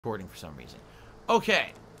recording for some reason.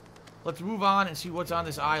 Okay. Let's move on and see what's on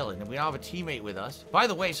this island. And we now have a teammate with us. By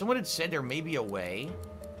the way, someone had said there may be a way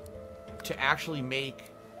to actually make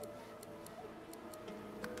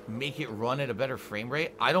it run at a better frame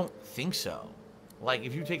rate. I don't think so. Like,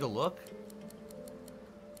 if you take a look,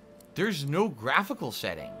 there's no graphical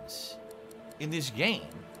settings in this game,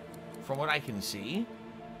 from what I can see.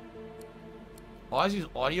 All I use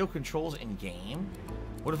audio controls in game.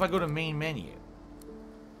 What if I go to main menu?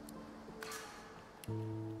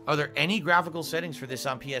 Are there any graphical settings for this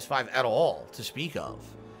on PS5 at all to speak of?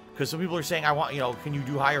 Because some people are saying, I want, you know, can you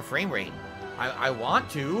do higher frame rate? I want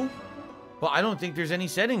to, but I don't think there's any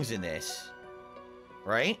settings in this.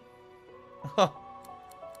 Right?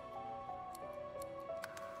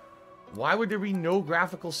 Why would there be no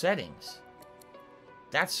graphical settings?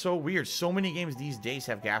 That's so weird. So many games these days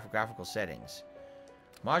have graphical settings.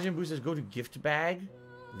 Majin Buu says, go to gift bag.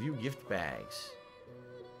 View gift bags.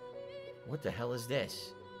 What the hell is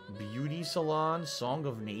this? Beauty Salon, Song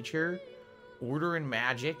of Nature, Order and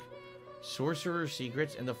Magic, Sorcerer's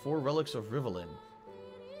Secrets, and the 4 Relics of Rivelin.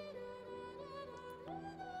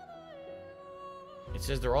 It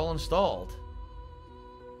says they're all installed.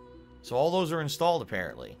 So all those are installed,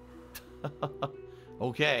 apparently.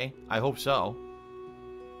 Okay, I hope so.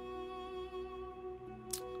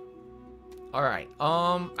 Alright,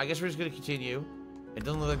 I guess we're just gonna continue. It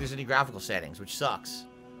doesn't look like there's any graphical settings, which sucks.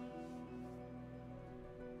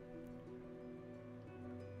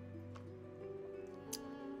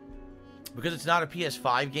 Because it's not a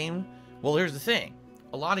PS5 game. Well, here's the thing.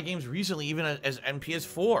 A lot of games recently, even as on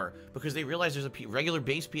PS4, because they realize there's a regular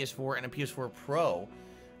base PS4 and a PS4 Pro,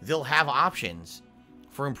 they'll have options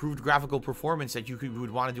for improved graphical performance that you would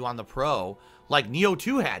want to do on the Pro. Like Neo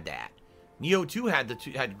 2 had that. Neo 2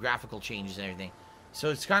 had graphical changes and everything.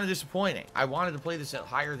 So it's kind of disappointing. I wanted to play this at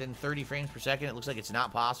higher than 30 frames per second. It looks like it's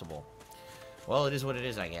not possible. Well, it is what it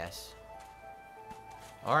is, I guess.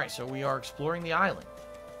 Alright, so we are exploring the island.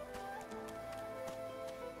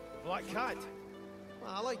 Like cat.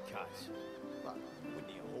 Well, I like cats, but I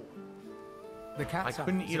wouldn't eat a whole one. The cat's I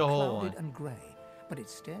couldn't eyes eat are a whole clouded one. and grey, but it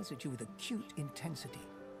stares at you with acute intensity.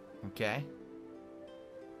 Okay.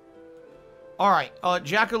 Alright,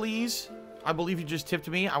 Jackalese, I believe you just tipped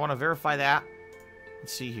me. I want to verify that.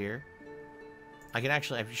 Let's see here. I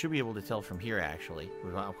should be able to tell from here, actually.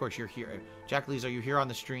 Of course, you're here. Jackalese, are you here on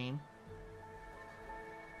the stream?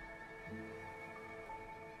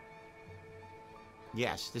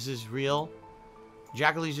 Yes, this is real.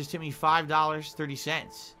 Jackalese just tipped me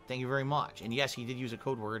 $5.30. Thank you very much. And yes, he did use a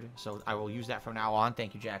code word, so I will use that from now on.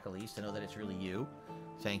 Thank you, Jackalese, to know that it's really you.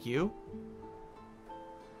 Thank you.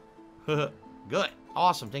 Good.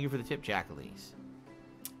 Awesome. Thank you for the tip, Jackalese.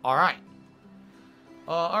 Alright.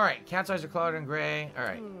 Alright. Cat's eyes are clouded and gray.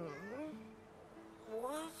 Alright.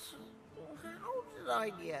 What? How did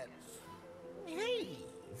I get? Hey,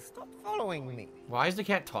 stop following me. Why is the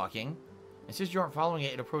cat talking? It says you aren't following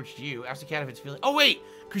it. It approached you. Ask the cat if it's feeling... Oh, wait!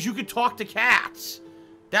 Because you can talk to cats!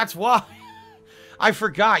 That's why. I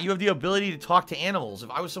forgot. You have the ability to talk to animals.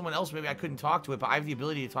 If I was someone else, maybe I couldn't talk to it, but I have the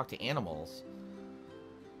ability to talk to animals.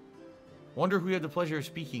 Wonder who you had the pleasure of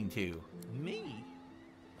speaking to. Me?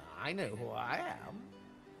 I know who I am.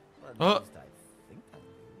 At least I think I do.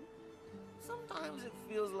 Sometimes it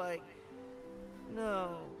feels like...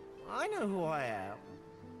 No, I know who I am.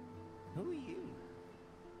 Who are you?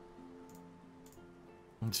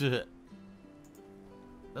 Doesn't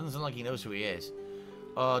sound like he knows who he is.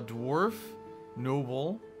 Dwarf,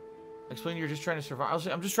 noble. Explain you're just trying to survive. I'll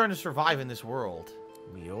say I'm just trying to survive in this world.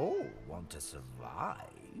 We all want to survive.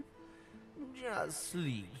 Just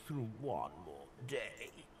sleep through one more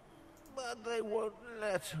day. But they won't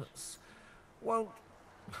let us. Won't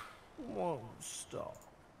stop.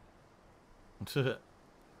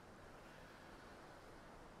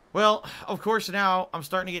 Well, of course, now I'm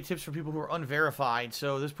starting to get tips from people who are unverified.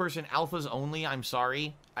 So this person, alphas only, I'm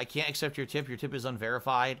sorry. I can't accept your tip. Your tip is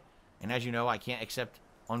unverified. And as you know, I can't accept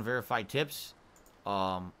unverified tips.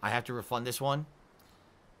 I have to refund this one.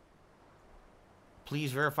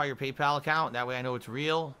 Please verify your PayPal account. That way I know it's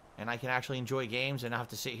real. And I can actually enjoy games and not have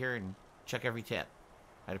to sit here and check every tip.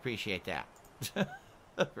 I'd appreciate that.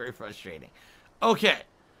 Very frustrating. Okay.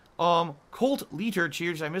 Colt Liter,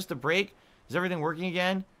 cheers. I missed the break. Is everything working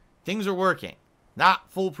again? Things are working.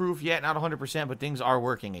 Not foolproof yet, not 100%, but things are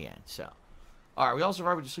working again. So, all right, we all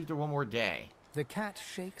survived. We just sleep through one more day. The cat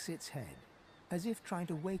shakes its head, as if trying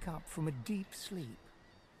to wake up from a deep sleep.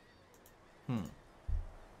 Wonder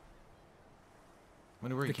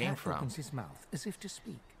where he came from. The cat opens his mouth as if to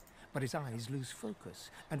speak, but his eyes lose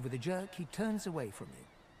focus, and with a jerk, he turns away from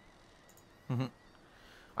you.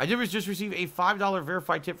 I did just receive a $5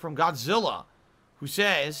 verified tip from Godzilla, who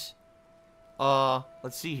says,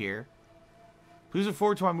 let's see here. Please look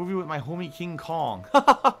forward to my movie with my homie King Kong.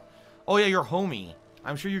 Oh yeah, your homie.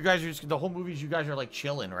 I'm sure you guys are just, the whole movies you guys are like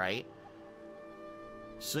chilling, right?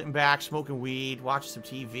 Sitting back, smoking weed, watching some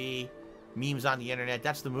TV, memes on the internet.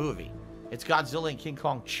 That's the movie. It's Godzilla and King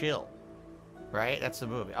Kong chill. Right? That's the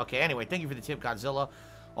movie. Okay, anyway, thank you for the tip, Godzilla.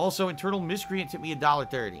 Also, Internal Miscreant tipped me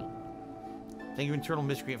 $1.30. Thank you, Internal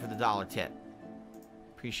Miscreant, for the $1 tip.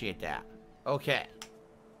 Appreciate that. Okay.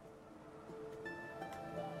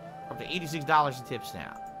 Up to $86 in tips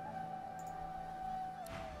now.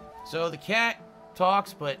 So the cat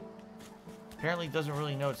talks, but apparently doesn't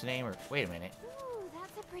really know its name. Or wait a minute. Ooh,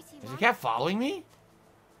 that's a pretty Is the one. cat following me?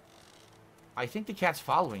 I think the cat's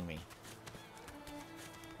following me.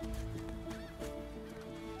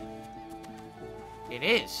 It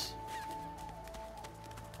is.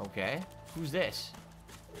 Okay. Who's this?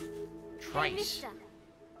 Hey, Trice. mister.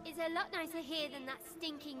 It's a lot nicer here than that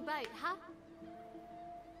stinking boat, huh?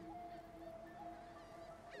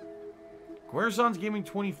 Guerson's Gaming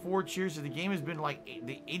 24 cheers. So the game has been like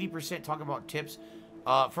the 80% talking about tips.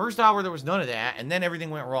 First hour there was none of that, and then everything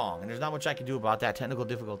went wrong. And there's not much I can do about that. Technical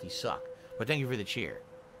difficulties suck. But thank you for the cheer.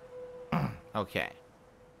 Okay.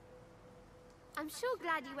 I'm sure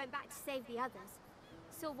glad you went back to save the others.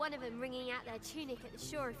 Saw one of them wringing out their tunic at the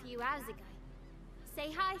shore a few hours ago.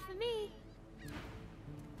 Say hi for me.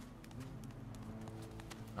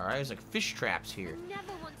 Alright, there's like fish traps here.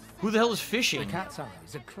 Never want to Who the hell is The fishing? cat's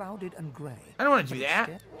eyes are clouded and grey. I don't want to do but that.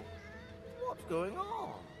 instead- What's going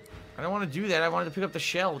on? I don't want to do that. I wanted to pick up the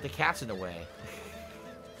shell with the cat's in the way.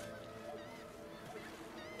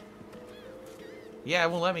 Yeah,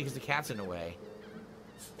 it won't let me because the cat's in the way.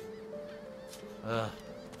 Ugh,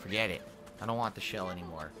 forget it. I don't want the shell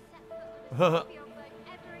anymore.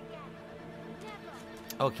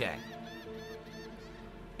 Okay.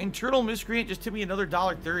 Internal Miscreant just tipped me another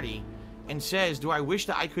 $1.30 and says, do I wish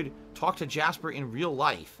that I could talk to Jasper in real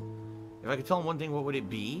life? If I could tell him one thing, what would it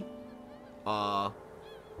be? I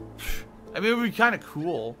mean, it would be kind of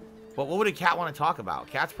cool, but what would a cat want to talk about?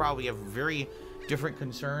 Cats probably have very different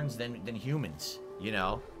concerns than humans, you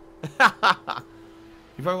know?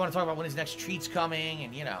 You probably want to talk about when his next treat's coming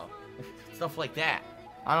and, you know, stuff like that.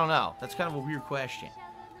 I don't know. That's kind of a weird question.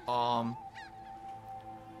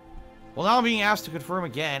 Well, now I'm being asked to confirm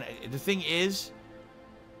again. The thing is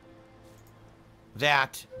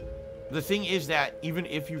that even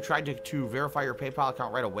if you tried to verify your PayPal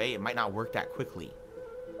account right away, it might not work that quickly.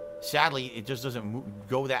 Sadly, it just doesn't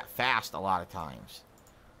go that fast a lot of times.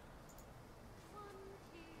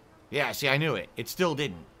 Yeah, see, I knew it. It still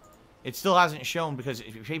didn't. It still hasn't shown because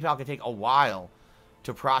PayPal can take a while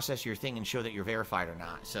to process your thing and show that you're verified or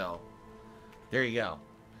not. So, there you go.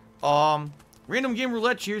 Random Game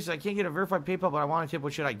Roulette cheers. I can't get a verified PayPal, but I want a tip.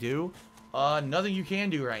 What should I do? Nothing you can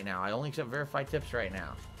do right now. I only accept verified tips right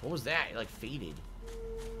now. What was that? It like faded.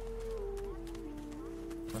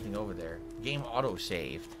 Nothing over there. Game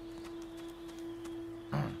auto-saved.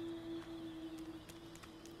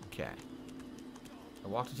 Okay. I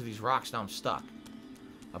walked into these rocks, now I'm stuck.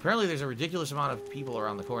 Apparently there's a ridiculous amount of people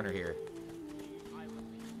around the corner here.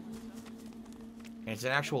 And it's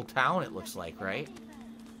an actual town, it looks like, right?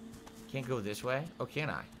 Can't go this way? Oh, can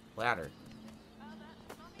I? Ladder.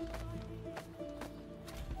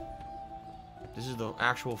 This is the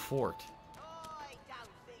actual fort. I don't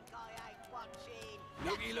think I ain't watching.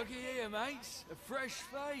 Looky here, mates. A fresh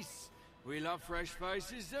face. We love fresh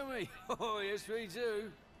faces, don't we? Oh, yes, we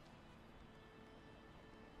do.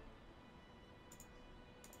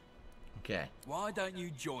 Okay. Why don't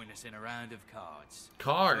you join us in a round of cards?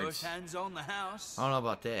 Cards? First hands on the house. I don't know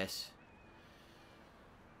about this.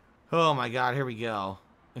 Oh my god, here we go.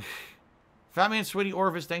 Fatman Sweaty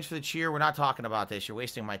Orvis, thanks for the cheer. We're not talking about this. You're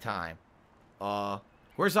wasting my time.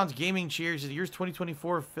 Horizon's Gaming cheers. The year's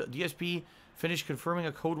 2024 DSP finished confirming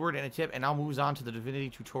a code word and a tip and now moves on to the Divinity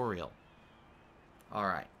tutorial.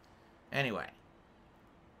 Alright. Anyway.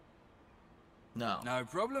 No. No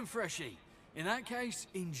problem, Freshie. In that case,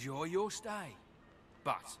 enjoy your stay.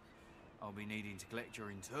 But I'll be needing to collect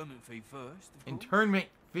your internment fee first. Of course. Internment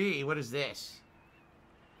fee? What is this?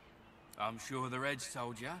 I'm sure the Reds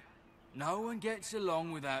told ya. No one gets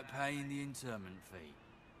along without paying the internment fee.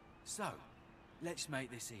 So, let's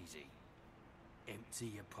make this easy. Empty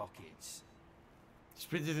your pockets.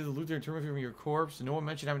 Spit the loot their internment fee from your corpse. No one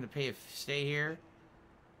mentioned having to pay a stay here.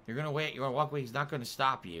 You're gonna wait. You're gonna walk away. He's not gonna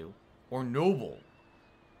stop you. Or noble.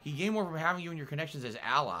 He gained more from having you and your connections as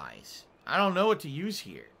allies. I don't know what to use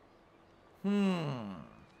here. I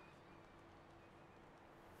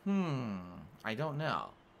don't know.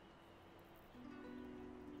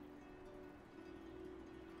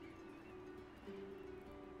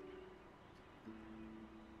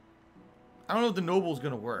 I don't know if the noble's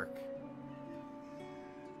gonna work.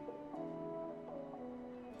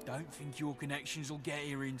 Don't think your connections will get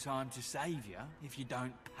here in time to save you if you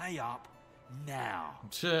don't pay up now.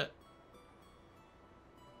 Shit.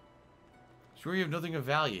 Sure you have nothing of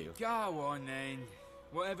value. Go on then.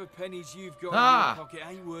 Whatever pennies you've got Ah. in your pocket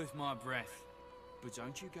ain't worth my breath. But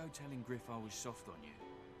don't you go telling Griff I was soft on you.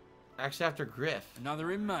 Axe after Griff.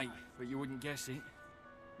 Another inmate, but you wouldn't guess it.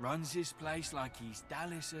 Runs this place like he's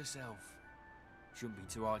Dallas herself. Shouldn't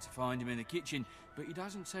be too hard to find him in the kitchen, but he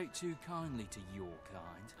doesn't take too kindly to your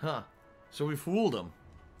kind. Huh. So we fooled him.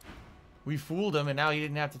 We fooled him, and now he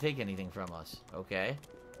didn't have to take anything from us. Okay.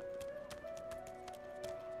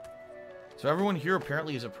 So everyone here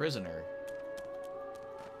apparently is a prisoner.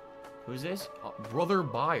 Who's this? Brother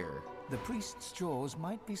Buyer. The priest's jaws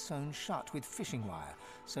might be sewn shut with fishing wire,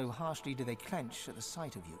 so harshly do they clench at the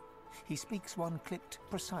sight of you. He speaks one clipped,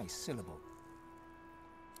 precise syllable.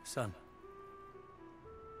 Son.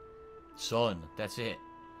 Son, that's it.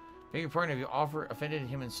 Beg your pardon if you offended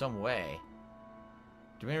him in some way.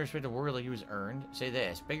 Demand respect the word like he was earned. Say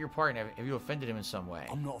this. Beg your pardon if you offended him in some way.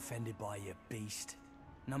 I'm not offended by you, beast.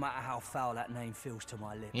 No matter how foul that name feels to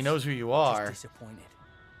my lips. He knows who you I'm are. just disappointed.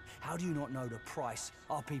 How do you not know the price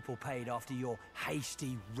our people paid after your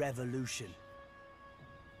hasty revolution?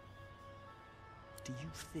 Do you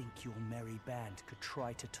think your merry band could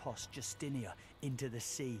try to toss Justinia into the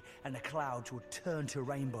sea and the clouds would turn to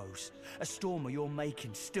rainbows? A storm of your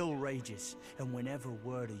making still rages, and whenever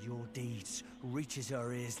word of your deeds reaches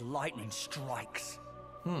her ears, lightning strikes.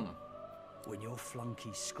 When your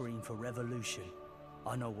flunkies scream for revolution,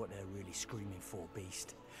 I know what they're really screaming for,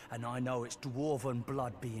 beast. And I know it's dwarven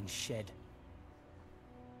blood being shed.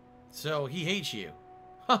 So he hates you.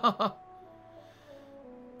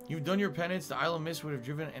 You've done your penance. The Isle of Mist would have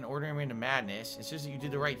driven an ordinary man to madness. It's just that you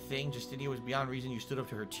did the right thing. Justinia was beyond reason. You stood up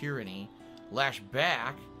to her tyranny. Lash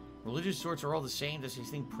back. Religious sorts are all the same. Does he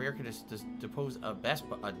think prayer could depose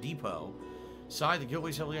a depot? Sigh, the guilt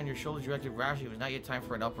weighs heavily on your shoulders. You acted rashly. It was not yet time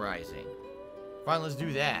for an uprising. Fine, let's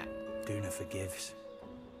do that. Duna forgives.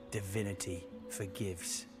 Divinity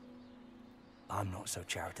forgives. I'm not so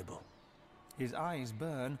charitable. His eyes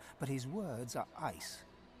burn, but his words are ice.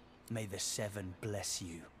 May the Seven bless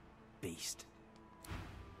you, beast.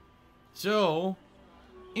 So,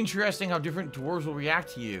 interesting how different dwarves will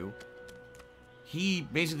react to you. He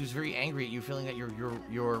basically was very angry at you, feeling that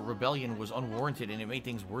your rebellion was unwarranted and it made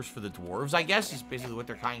things worse for the dwarves, I guess, is basically what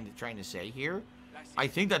they're trying to say here. I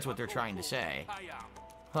think that's what they're trying to say.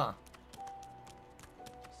 Huh.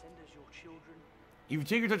 If you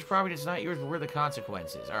take or touch property that's not yours, but where are the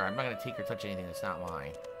consequences? Alright, I'm not going to take or touch anything that's not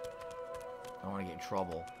mine. I don't want to get in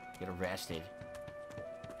trouble. Get arrested.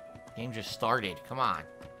 Game just started. Come on.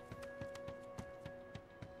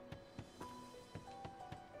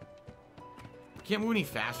 Can't move any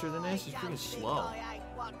faster than this? It's pretty slow.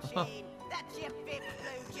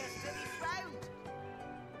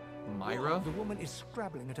 Myra? The woman is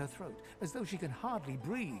scrabbling at her throat, as though she can hardly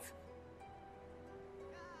breathe.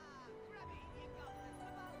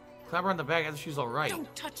 Clap her on the back after she's alright.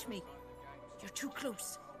 Don't touch me. You're too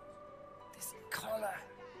close. This collar,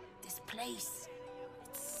 this place,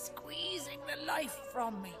 it's squeezing the life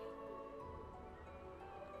from me.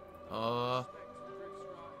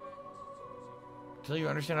 Till you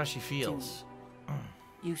understand how she feels.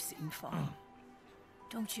 You seem fine.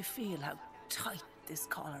 Don't you feel how tight this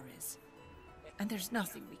collar is? And there's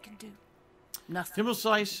nothing we can do. Nothing. Timble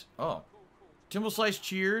Slice. Oh. Timble Slice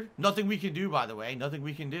cheered. Nothing we can do, by the way. Nothing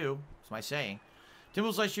we can do. That's my saying.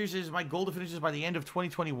 Timble Slice cheers says, my goal to finish this by the end of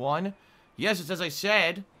 2021. Yes, it's as I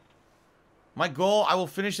said. My goal, I will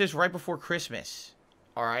finish this right before Christmas.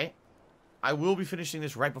 Alright? I will be finishing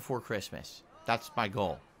this right before Christmas. That's my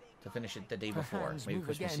goal. To finish it the day before. Her hands Maybe move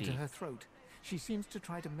Christmas again Eve. to her throat. She seems to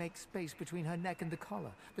try to make space between her neck and the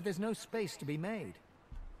collar, but there's no space to be made.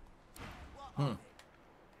 At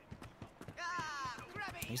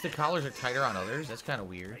least the collars are tighter on others. That's kind of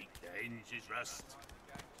weird.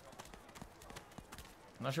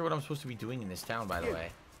 I'm not sure what I'm supposed to be doing in this town, by the way.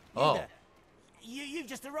 Oh. You've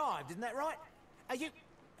just arrived, isn't that right? Are you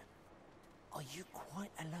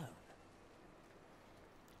quite alone?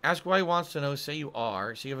 Ask why he wants to know. Say you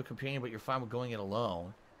are. Say you have a companion, but you're fine with going it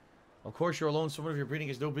alone. Of course, you're alone. Someone of your breeding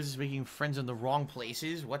has no business making friends in the wrong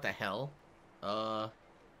places. What the hell? Why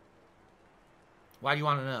do you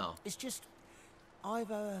want to know? It's just, I've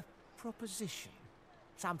a proposition.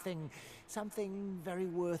 Something very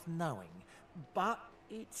worth knowing. But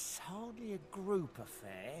it's hardly a group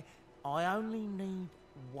affair. I only need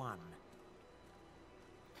one.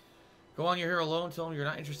 Go on, you're here alone. Tell them you're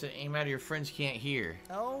not interested in any matter your friends can't hear.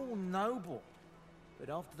 Oh, noble. But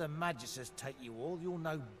after the Magisters take you all your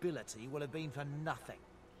nobility will have been for nothing.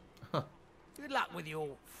 Good luck with your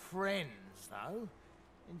friends, though.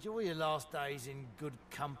 Enjoy your last days in good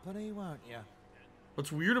company, won't you?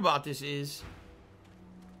 What's weird about this is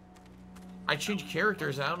I changed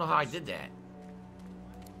characters and I don't know how I did that.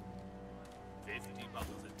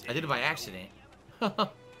 I did it by accident.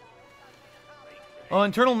 Oh,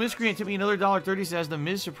 Internal Miscreant tipped me another $1.30. Says the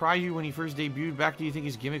Miz surprised you when he first debuted. Back, do you think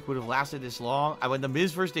his gimmick would have lasted this long? When the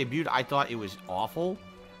Miz first debuted, I thought it was awful.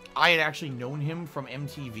 I had actually known him from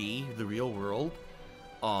MTV, The Real World,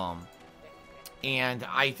 and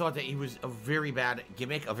I thought that he was a very bad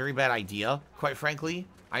gimmick, a very bad idea. Quite frankly,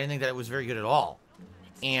 I didn't think that it was very good at all.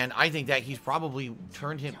 And I think that he's probably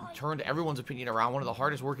turned everyone's opinion around. One of the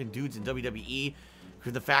hardest working dudes in WWE,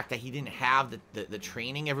 for the fact that he didn't have the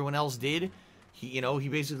training everyone else did. He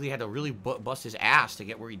basically had to really bust his ass to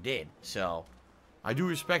get where he did. So, I do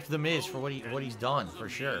respect The Miz for what he's done, for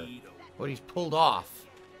sure. What he's pulled off.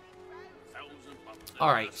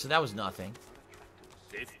 Alright, so that was nothing.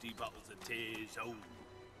 50 bottles of tears, oh.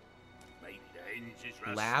 Make the hinges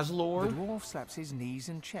rust. Lazlor? The dwarf slaps his knees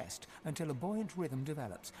and chest until a buoyant rhythm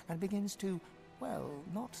develops and begins to, well,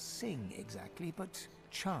 not sing exactly, but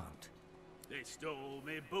chant. They stole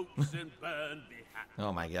me boots and burned me hat.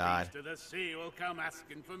 Oh my god. Beast of the sea will come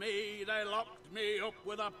asking for me. They locked me up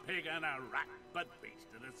with a pig and a rat. But Beast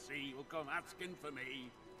of the sea will come asking for me.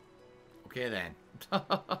 Okay then.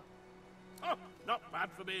 Oh, not bad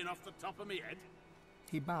for being off the top of me head.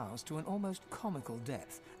 He bows to an almost comical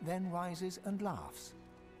depth, then rises and laughs.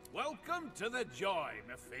 Welcome to the joy,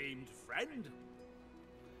 my famed friend.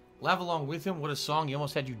 Laugh along with him. What a song. He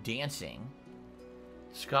almost had you dancing.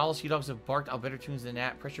 Skull, sea dogs have barked out better tunes than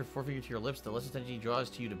that. Press your forefinger to your lips. The less attention he draws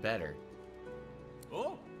to you, the better.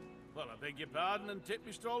 Oh, well, I beg your pardon and tip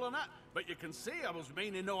me stole on that. But you can see I was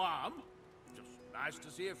meaning no harm. Just nice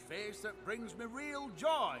to see a face that brings me real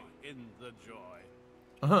joy in the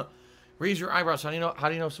joy. Raise your eyebrows. How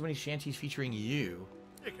do you know so many shanties featuring you?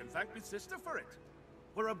 You can thank me sister for it.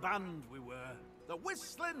 We're a band, we were. The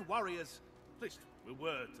Whistling Warriors. At least we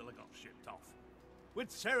were till I got shipped off. We'd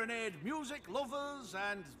serenade music lovers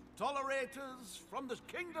and tolerators from the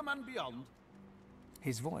kingdom and beyond.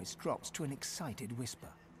 His voice drops to an excited whisper.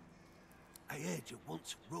 I heard you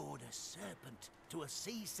once rode a serpent to a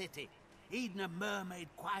sea city, heeding a mermaid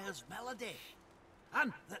choir's melody.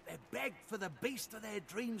 And that they begged for the beast of their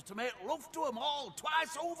dreams to make love to them all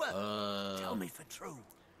twice over. Tell me for true.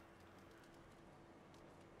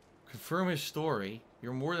 Confirm his story.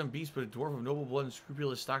 You're more than beast, but a dwarf of noble blood and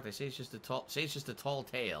scrupulous stock. They say it's just a tall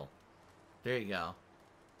tale. There you go.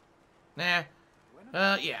 Nah.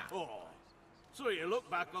 Yeah. Oh, so you look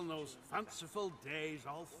back on those fanciful days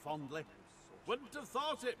all fondly. Wouldn't have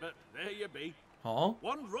thought it, but there you be. Huh?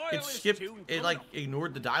 One It royalist skipped. tune It like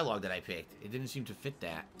ignored the dialogue that I picked. It didn't seem to fit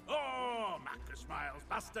that. Oh, Macca Smiles,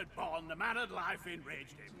 bastard born, the man of life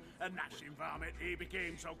enraged him. A gnashing vomit he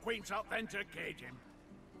became, so Queen sought then to cage him.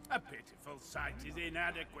 A pitiful sight, his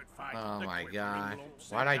inadequate fight. Oh The my quivering God. lump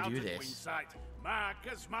Why'd I sent do out at this? Queen's sight.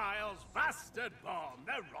 Marcus Miles, bastard born,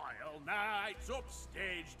 the royal knights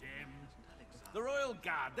upstaged him. The royal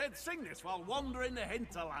guard, they'd sing this while wandering the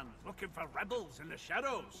hinterland, looking for rebels in the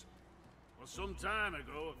shadows. Well, some time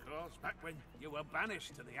ago, of course, back when you were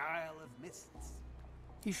banished to the Isle of Mists.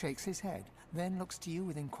 He shakes his head, then looks to you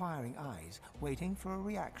with inquiring eyes, waiting for a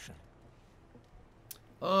reaction.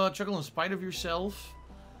 Chuckle in spite of yourself.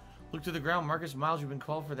 Look to the ground, Marcus Miles. You've been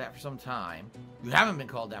called for that for some time. You haven't been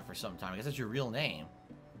called that for some time. I guess that's your real name.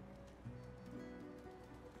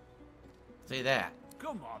 Say that.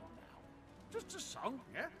 Come on now. Just a song,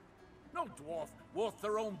 yeah? No dwarf worth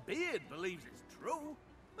their own beard believes it's true.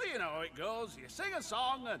 But you know how it goes. You sing a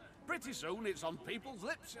song and pretty soon it's on people's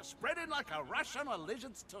lips. You're spreading like a rash on a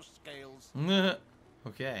lizard's tusk scales.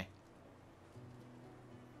 Okay.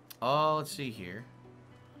 Oh, let's see here.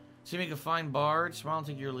 So you make a fine bard. Smile and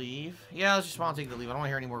take your leave. Yeah, let's just smile and take the leave. I don't want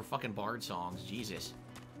to hear any more fucking bard songs. Jesus.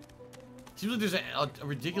 Seems like there's a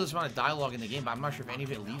ridiculous amount of dialogue in the game, but I'm not sure if any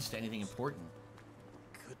of it leads to anything important.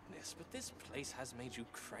 Goodness, but this place has made you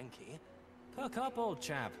cranky. Perk up, old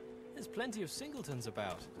chap. There's plenty of singletons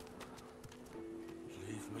about.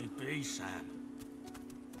 Leave me be, Sam.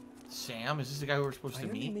 Sam? Is this the guy who we're supposed I to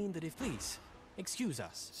only meet? mean that if please, excuse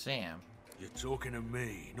us. Sam. You're talking to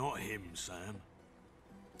me, not him, Sam.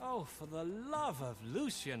 Oh, for the love of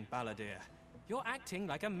Lucian, Balladeer. You're acting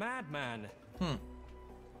like a madman.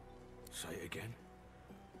 Say it again.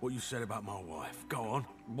 What you said about my wife. Go on.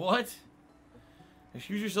 What?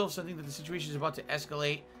 Excuse yourself, something that the situation is about to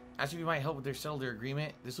escalate. Ask if you might help with settle their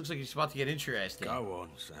agreement. This looks like it's about to get interesting. Go on,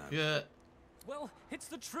 Sam. Yeah. Well, it's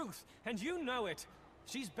the truth, and you know it.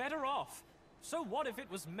 She's better off. So what if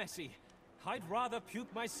it was messy? I'd rather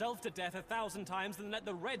puke myself to death 1,000 times than let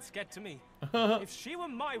the Reds get to me. If she were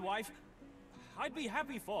my wife, I'd be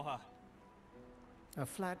happy for her. A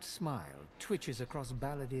flat smile twitches across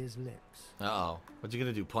Balladier's lips. Uh-oh. What's he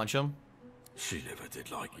gonna do, punch him? She never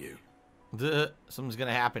did like you. Something's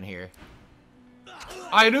gonna happen here.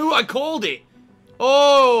 I knew! I called it!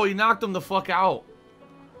 Oh, he knocked him the fuck out.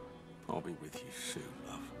 I'll be with you soon,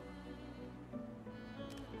 love.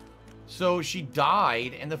 So she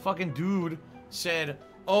died, and the fucking dude said,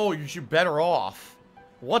 oh, you're better off.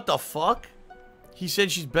 What the fuck? He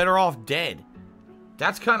said she's better off dead.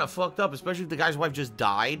 That's kind of fucked up, especially if the guy's wife just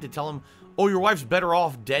died, to tell him, oh, your wife's better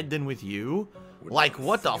off dead than with you? Like,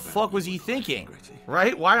 what the fuck was he thinking?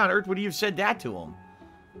 Right? Why on earth would he have said that to him?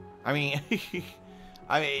 I mean,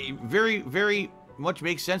 very, very much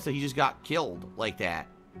makes sense that he just got killed like that.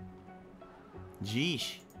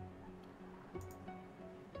 Jeesh.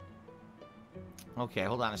 Okay,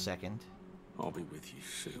 hold on a second. I'll be with you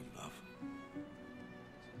soon, love.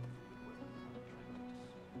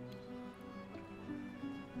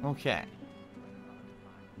 Okay.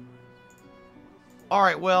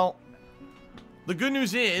 Alright, well, the good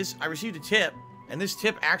news is I received a tip, and this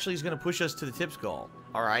tip actually is going to push us to the tips goal.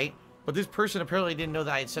 Alright? But this person apparently didn't know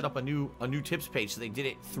that I had set up a new tips page, so they did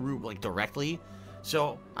it through, like, directly.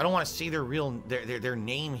 So, I don't want to say their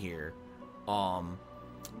name here.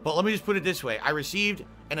 But let me just put it this way. I received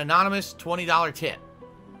an anonymous $20 tip.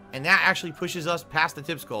 And that actually pushes us past the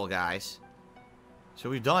tips goal, guys. So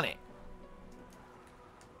we've done it.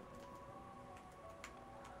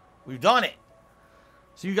 We've done it.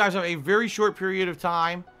 So you guys have a very short period of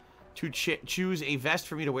time to choose a vest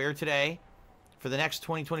for me to wear today for the next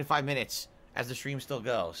 20-25 minutes as the stream still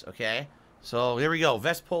goes, okay? So there we go.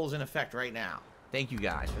 Vest poll is in effect right now. Thank you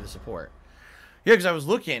guys for the support. Yeah, because I was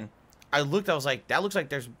looking. I was like, that looks like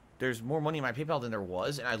there's more money in my PayPal than there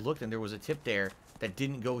was, and I looked and there was a tip there that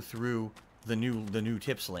didn't go through the new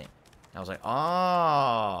tips link. And I was like,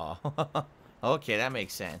 oh, okay, that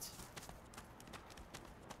makes sense.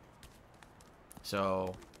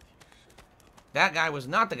 So that guy was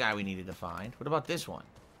not the guy we needed to find. What about this one?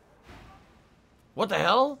 What the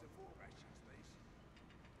hell?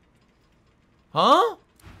 Huh?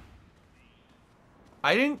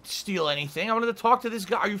 I didn't steal anything. I wanted to talk to this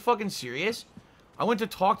guy. Are you fucking serious? I went to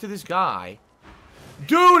talk to this guy.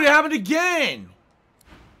 Dude, it happened again!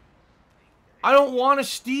 I don't want to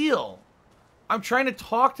steal. I'm trying to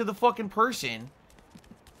talk to the fucking person,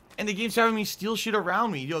 and the game's having me steal shit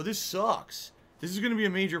around me. Yo, this sucks. This is going to be a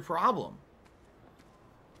major problem.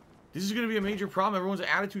 This is going to be a major problem. Everyone's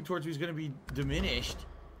attitude towards me is going to be diminished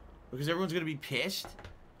because everyone's going to be pissed,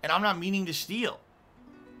 and I'm not meaning to steal.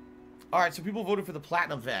 Alright, so people voted for the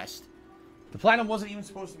Platinum vest. The Platinum wasn't even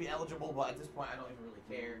supposed to be eligible, but at this point I don't even really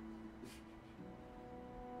care.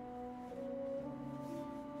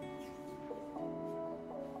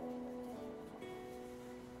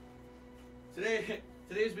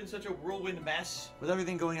 Today's been such a whirlwind mess with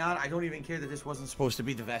everything going on. I don't even care that this wasn't supposed to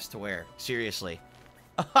be the vest to wear. Seriously.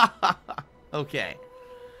 Okay.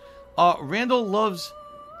 Randall loves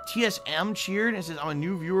TSM cheered and says, I'm a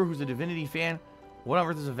new viewer who's a Divinity fan. What on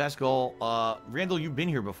earth is a vest goal? Randall, you've been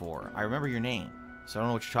here before. I remember your name, so I don't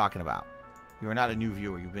know what you're talking about. You are not a new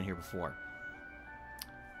viewer. You've been here before.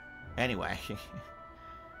 Anyway.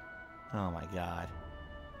 Oh my god.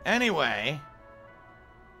 Anyway.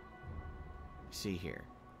 Let's see here.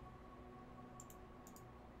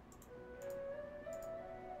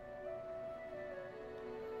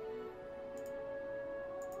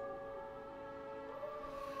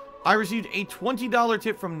 I received a $20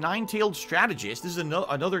 tip from Nine-Tailed Strategist. This is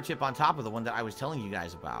another tip on top of the one that I was telling you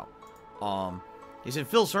guys about. He said,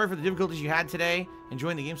 Phil, sorry for the difficulties you had today.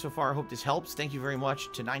 Enjoying the game so far. I hope this helps. Thank you very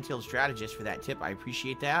much to Nine-Tailed Strategist for that tip. I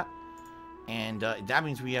appreciate that. And that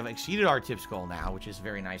means we have exceeded our tips goal now, which is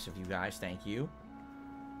very nice of you guys. Thank you.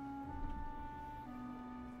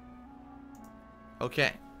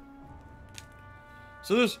 Okay.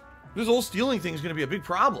 So this whole stealing thing is going to be a big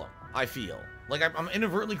problem, I feel. Like, I'm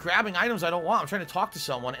inadvertently grabbing items I don't want. I'm trying to talk to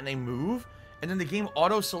someone, and they move, and then the game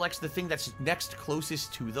auto-selects the thing that's next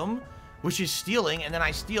closest to them, which is stealing, and then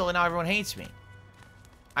I steal, and now everyone hates me.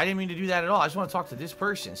 I didn't mean to do that at all. I just want to talk to this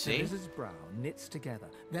person, see? Lizard's brow knits together,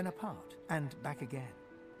 then apart, and back again.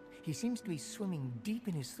 He seems to be swimming deep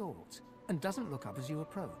in his thoughts, and doesn't look up as you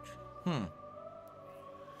approach.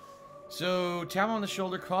 So, tap on the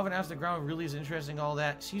shoulder, cough, and ask the ground really is interesting, all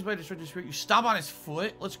that. Seized by destructive spirit, you stomp on his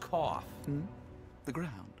foot? Let's cough. The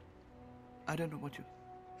ground? I don't know what you...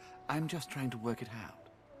 I'm just trying to work it out.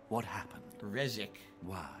 What happened? Rezik.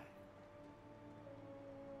 Why?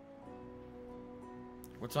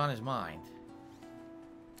 What's on his mind?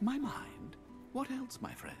 My mind? What else,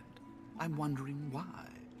 my friend? I'm wondering why.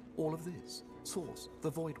 All of this. Source,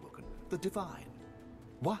 the Voidwoken, the Divine.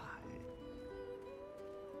 Why?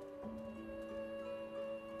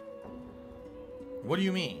 What do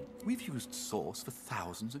you mean? We've used Source for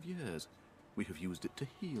thousands of years. We have used it to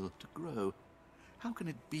heal, to grow. How can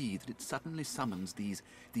it be that it suddenly summons these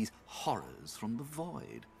horrors from the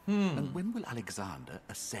void? And when will Alexander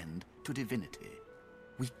ascend to divinity?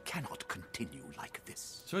 We cannot continue like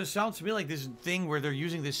this. So it sounds to me like this thing where they're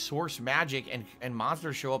using this source magic and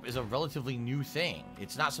monsters show up is a relatively new thing.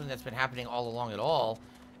 It's not something that's been happening all along at all,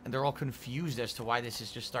 and they're all confused as to why this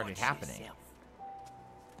has just started happening.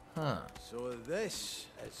 Huh. So this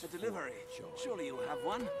is a delivery. Surely you have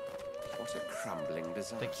one. What a crumbling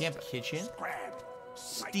disaster. The camp kitchen? Scram.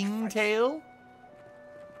 Stingtail?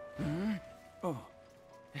 Oh,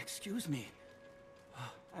 excuse me.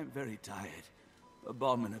 Oh, I'm very tired.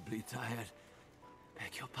 Abominably tired.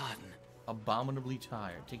 Beg your pardon. Abominably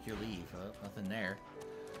tired. Take your leave. Nothing there.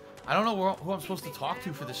 I don't know who I'm supposed to talk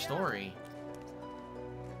to for the story.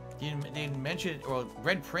 They mentioned, or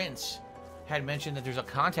Red Prince had mentioned that there's a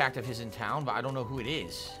contact of his in town, but I don't know who it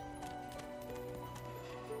is.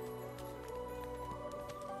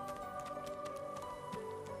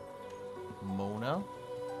 Mona?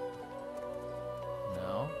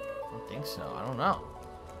 No, I don't think so. I don't know.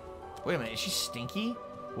 Wait a minute, is she stinky?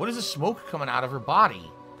 What is the smoke coming out of her body?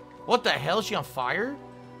 What the hell? Is she on fire?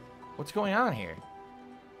 What's going on here?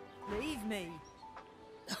 Leave me.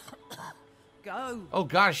 Go. Oh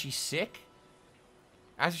god, is she sick?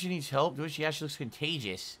 Ask if she needs help. Do what she has. She looks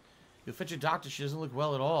contagious. You'll fetch a doctor. She doesn't look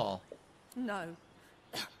well at all. No.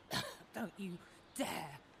 Don't you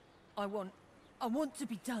dare. I want to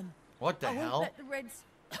be done. What the hell? I won't let the Reds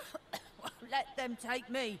let them take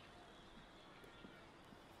me.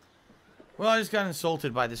 Well, I just got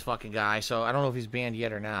insulted by this fucking guy, so I don't know if he's banned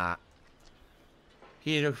yet or not.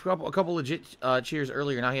 He had a couple legit cheers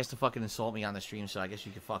earlier. Now he has to fucking insult me on the stream, so I guess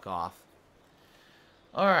you can fuck off.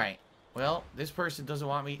 Alright. Well, this person doesn't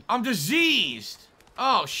want me. I'm diseased!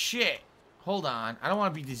 Oh, shit. Hold on. I don't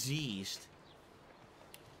want to be diseased.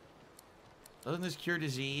 Doesn't this cure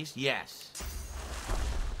disease? Yes.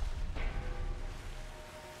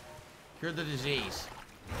 Cure the disease.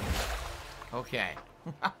 Okay.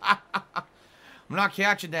 I'm not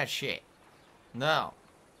catching that shit. No.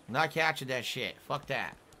 I'm not catching that shit. Fuck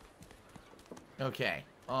that. Okay.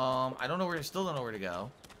 I don't know where. Still don't know where to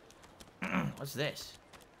go. What's this?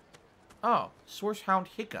 Oh, Source Hound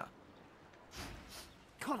Hiccup.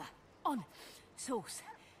 Collar on. Source.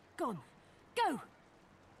 Gone. Go.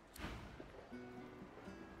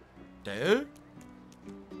 Dude.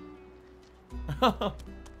 I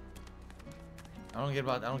don't get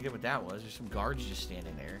what that was. There's some guards just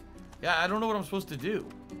standing there. Yeah, I don't know what I'm supposed to do.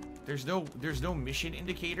 There's no mission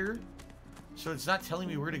indicator, so it's not telling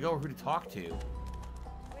me where to go or who to talk to.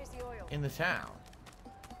 Where's the oil? In the town.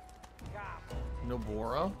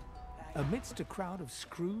 Nobora? Amidst a crowd of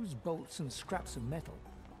screws, bolts, and scraps of metal,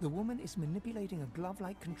 the woman is manipulating a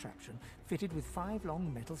glove-like contraption fitted with 5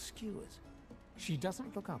 long metal skewers. She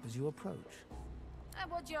doesn't look up as you approach.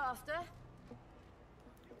 And what you after?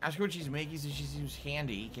 Ask her what she's making, so she seems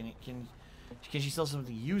handy. Can she sell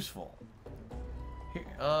something useful? Here,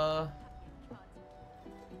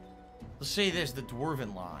 let's say this, the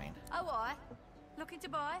Dwarven line. Oh, I? Looking to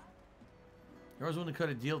buy? You're always willing to cut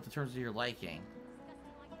a deal at the terms of your liking.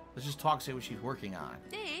 Let's just talk, say what she's working on.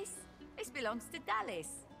 This belongs to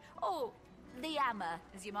Dallas. Oh, the hammer,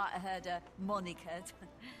 as you might have heard her monikered.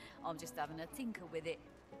 I'm just having a tinker with it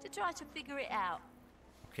to try to figure it out.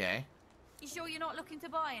 Okay. You sure you're not looking to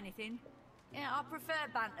buy anything? Yeah, I prefer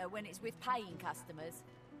banter when it's with paying customers.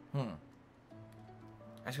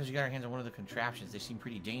 That's because you got her hands on one of the contraptions. They seem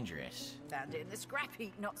pretty dangerous. Found it in the scrap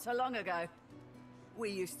heap not so long ago. We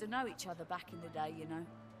used to know each other back in the day, you know.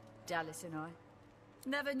 Dallas and I.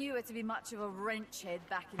 Never knew her to be much of a wrench head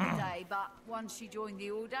back in the day, but once she joined the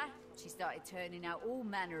Order, she started turning out all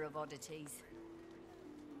manner of oddities.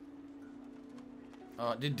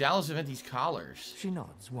 Did Dallas invent these collars? She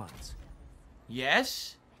nods once.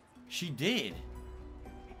 Yes, she did.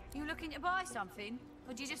 You looking to buy something?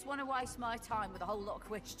 Or do you just want to waste my time with a whole lot of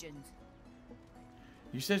questions?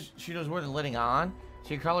 You said she knows more than letting on,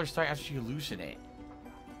 so your collars start after you loosen it.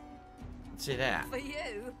 Let's say that. For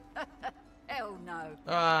you? Hell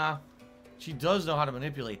no. She does know how to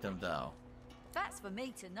manipulate them, though. That's for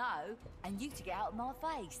me to know, and you to get out of my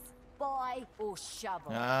face. Buy or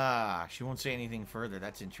shovel. She won't say anything further.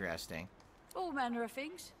 That's interesting. All manner of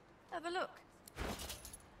things. Have a look.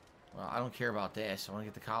 Well, I don't care about this. I want to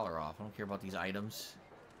get the collar off. I don't care about these items.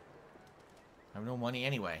 I have no money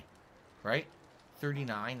anyway. Right?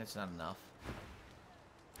 39, that's not enough.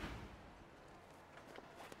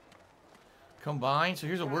 Combine. So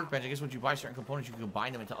here's a workbench. I guess once you buy certain components, you can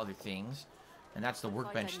combine them into other things. And that's the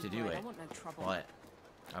workbench to do it. But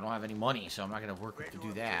I don't have any money, so I'm not going to work to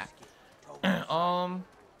do that.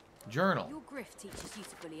 Journal. Your grift teaches you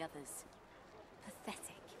to bully others.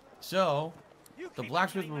 Pathetic. So, the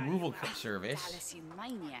blacksmith removal service. Dallas, you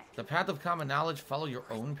maniac. The path of common knowledge. Follow your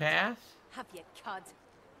own path. Have you cud?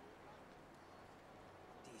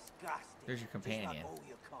 There's your companion.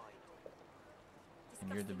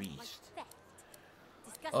 And you're the beast.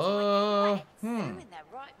 Who in their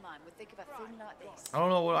right mind would think of a thing like this? I don't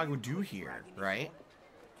know what I would do here, right?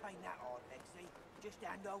 Just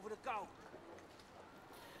hand over the gold.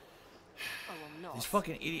 Oh, I'm not. These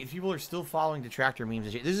fucking idiots. People are still following detractor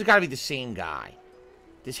memes. This has got to be the same guy.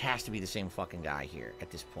 This has to be the same fucking guy here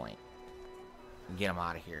at this point. Get him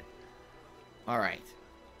out of here. Alright.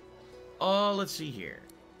 Let's see here.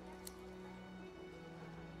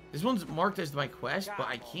 This one's marked as my quest, but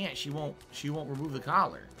I can't. She won't remove the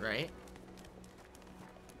collar, right?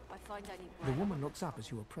 I find only The woman looks up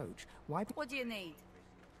as you approach. What do you need?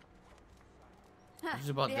 This is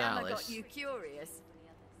about the hammer Dallas. got you curious.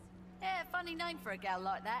 Yeah, funny name for a gal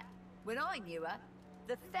like that. When I knew her,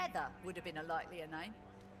 the Feather would have been a likelier name.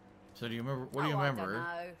 So do you remember? What do you I remember? don't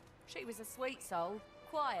know. She was a sweet soul,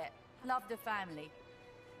 quiet, loved her family.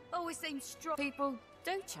 Always seemed strong. People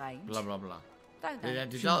do change. Blah blah blah. Don't they?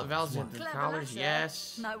 Did Val's in the Clever collars? lassie.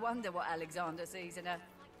 Yes. No wonder what Alexander sees in her.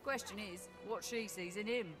 Question is, what she sees in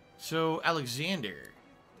him. So Alexander.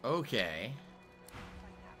 Okay.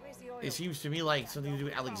 Where's the oil? It seems to me like something to do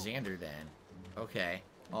with Alexander then. Okay.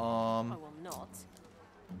 Oh, I'm not.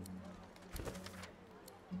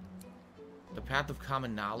 The path of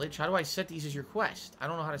common knowledge. How do I set these as your quest? I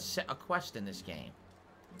don't know how to set a quest in this game.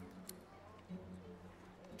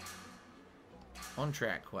 On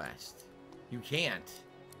track quest. You can't.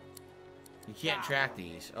 You can't track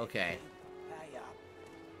these. Okay.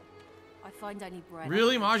 I find only bread.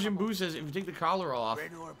 Really? Majin Buu says if you take the collar off,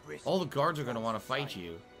 all the guards are going to want to fight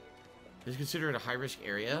you. Is considered a high-risk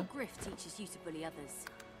area? Your grift teaches you to bully others.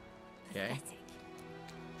 Okay. Pathetic.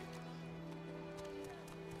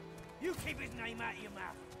 You keep his name out of your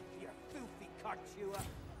mouth, you filthy cud chewer.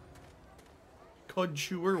 Cud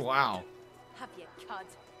chewer? Wow. Have you cud?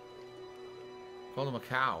 Call them a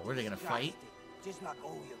cow. What are they going to fight? Just like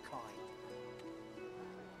all your kind.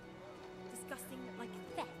 Disgusting like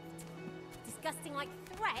theft. Disgusting like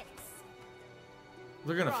threats.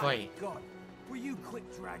 They're going to fight. God, will you quit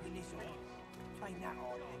dragging this on? Ain't that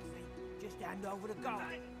hard, Lexi. Just hand over the gold.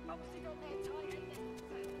 Oh,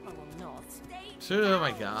 I'm not. Oh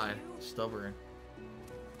my god. Stubborn.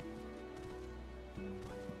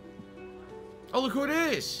 Oh, look who it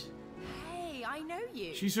is! Hey, I know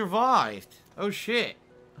you. She survived. Oh shit.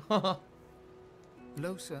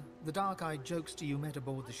 Losa, the dark-eyed jokester you met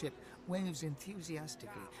aboard the ship, waves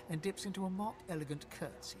enthusiastically and dips into a mock elegant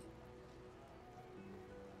curtsy.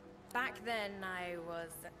 Back then, I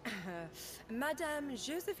was Madame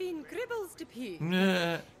Josephine Gribbles de Puy.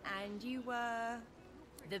 And you were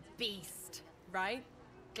the Beast, right?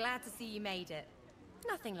 Glad to see you made it.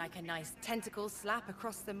 Nothing like a nice tentacle slap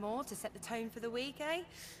across the moor to set the tone for the week, eh?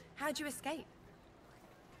 How'd you escape?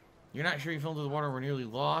 You're not sure you fell into the water and were nearly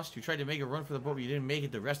lost? You tried to make a run for the boat, but you didn't make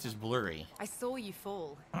it. The rest is blurry. I saw you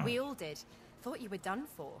fall. We all did. Thought you were done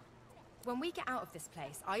for. When we get out of this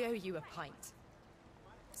place, I owe you a pint.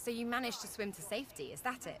 So you managed to swim to safety, is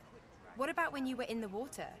that it? What about when you were in the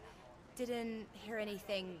water? Didn't hear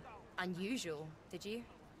anything unusual, did you?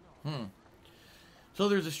 So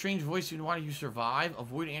there's a strange voice in why you survive.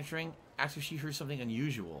 Avoid answering. Ask if she heard something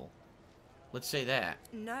unusual. Let's say that.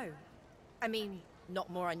 No. I mean, not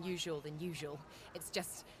more unusual than usual. It's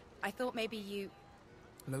just, I thought maybe you...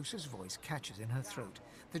 Losa's voice catches in her throat.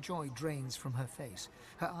 The joy drains from her face.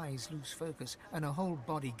 Her eyes lose focus, and her whole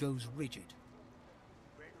body goes rigid.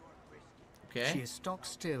 Okay. She is stock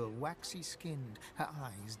still, waxy skinned, her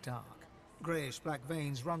eyes dark. Greyish-black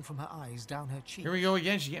veins run from her eyes down her cheeks. Here we go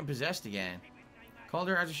again. She's getting possessed again. Call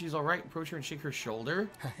her after she's alright. Approach her and shake her shoulder.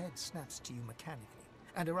 Her head snaps to you mechanically,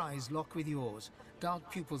 and her eyes lock with yours.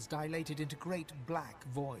 Dark pupils dilated into great black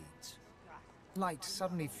voids. Light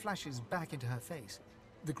suddenly flashes back into her face.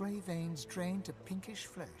 The grey veins drain to pinkish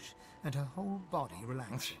flesh, and her whole body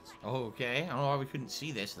relaxes. Okay. I don't know why we couldn't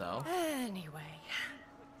see this, though. Anyway,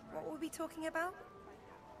 what were we talking about?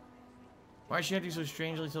 Why she acting so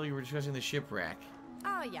strangely until you were discussing the shipwreck?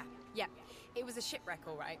 Oh, yeah. It was a shipwreck,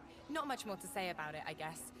 all right. Not much more to say about it, I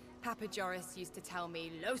guess. Papa Joris used to tell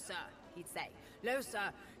me, Losa, he'd say. No,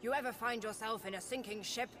 sir. You ever find yourself in a sinking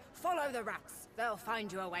ship, follow the rats. They'll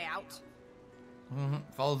find you a way out.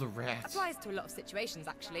 Follow the rats. Applies to a lot of situations,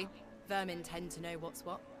 actually. Vermin tend to know what's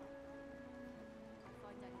what.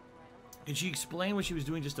 Can she explain what she was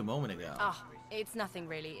doing just a moment ago? Ah, it's nothing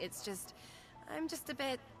really. It's just... I'm just a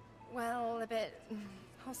bit... well, a bit...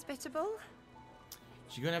 hospitable?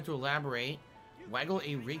 She's gonna have to elaborate. Waggle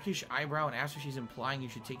a rakish eyebrow and ask if she's implying you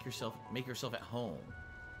should make yourself at home.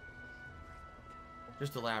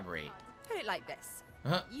 Just elaborate. Put it like this.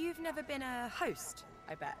 You've never been a host,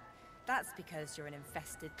 I bet. That's because you're an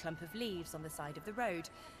infested clump of leaves on the side of the road.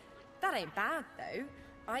 That ain't bad, though.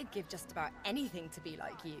 I'd give just about anything to be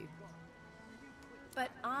like you. But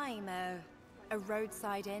I'm a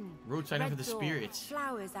roadside inn. Roadside inn for the spirits.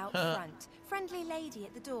 Flowers out front. Friendly lady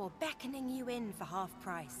at the door beckoning you in for half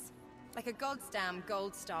price. Like a goddamn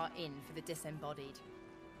gold star inn for the disembodied.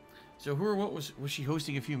 So who or what was she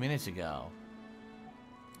hosting a few minutes ago?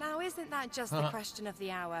 Now, isn't that just the question of the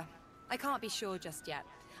hour? I can't be sure just yet.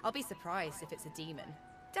 I'll be surprised if it's a demon.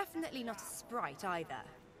 Definitely not a sprite either.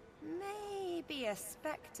 Maybe a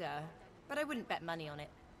spectre, but I wouldn't bet money on it.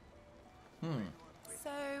 So,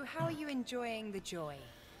 how are you enjoying the joy?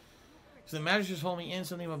 So the magistrate told me in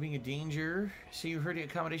something about being a danger. So you heard the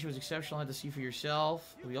accommodation was exceptional, had to see for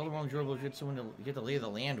yourself. The other one enjoyable to get someone to get the lay of the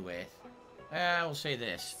land with. I will say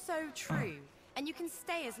this. So true. And you can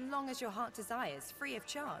stay as long as your heart desires, free of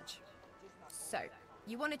charge. So,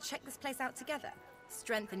 you want to check this place out together?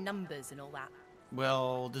 Strength in numbers and all that.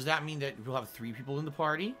 Well, does that mean that we'll have 3 people in the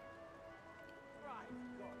party?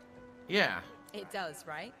 Yeah. It does,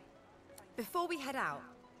 right? Before we head out,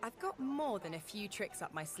 I've got more than a few tricks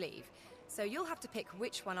up my sleeve. So you'll have to pick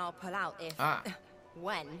which one I'll pull out if...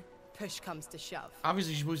 when push comes to shove.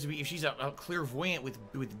 Obviously, she's supposed to be... If she's a clairvoyant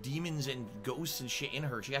with demons and ghosts and shit in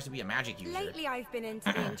her, she has to be a magic user. Lately, I've been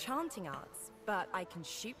into the enchanting arts. But I can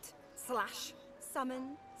shoot, slash,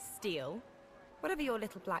 summon, steal... whatever your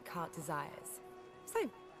little black heart desires. So,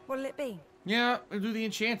 what'll it be? Yeah, we'll do the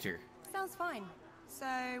enchanter. Sounds fine. So,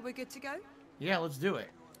 we're good to go? Yeah, let's do it.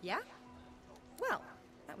 Yeah? Well,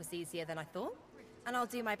 that was easier than I thought. And I'll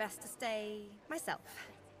do my best to stay myself.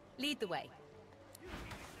 Lead the way.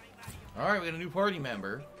 Alright, we got a new party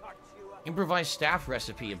member. Improvised staff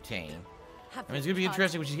recipe obtained. I mean, it's gonna be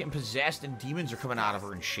interesting when she's getting possessed and demons are coming out of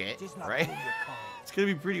her and shit, right? It's gonna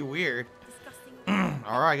be pretty weird. Alright,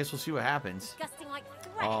 I guess we'll see what happens.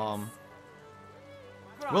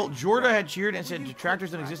 Well, Jorda had cheered and said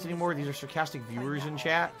detractors don't exist anymore. These are sarcastic viewers in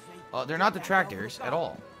chat. They're not detractors at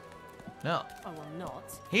all. No. Oh, well, not.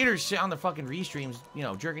 Haters sit on the fucking restreams, you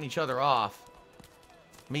know, jerking each other off.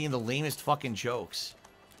 Making the lamest fucking jokes.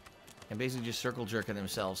 And basically just circle jerking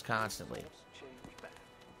themselves constantly.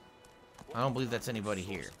 I don't believe that's anybody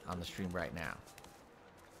here on the stream right now.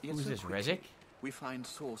 Who's this, Rezik? We find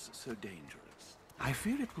source so dangerous. I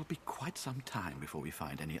fear it will be quite some time before we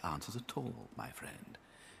find any answers at all, my friend.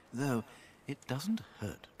 Though, it doesn't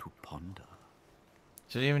hurt to ponder.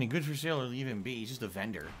 So do you have any goods for sale or leave him be? He's just a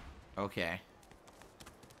vendor. Okay.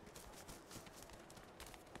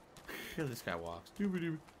 Here this guy walks.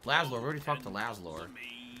 Laszlo, we already talked to Laszlo.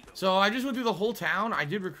 So I just went through the whole town. I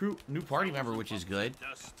did recruit a new party member, which is good.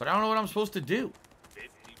 But I don't know what I'm supposed to do.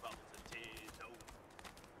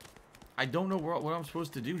 I don't know what I'm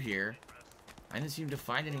supposed to do here. I didn't seem to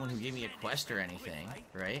find anyone who gave me a quest or anything,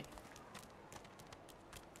 right?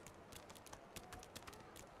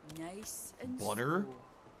 Nice and Butter? slow.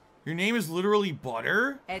 Your name is literally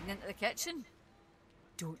Butter? Heading into the kitchen.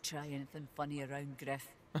 Don't try anything funny around, Griff.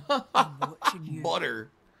 I'm watching you. Butter.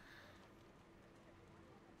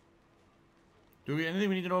 Do we anything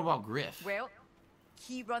we need to know about Griff? Well,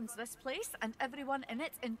 he runs this place and everyone in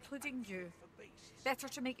it, including you. Better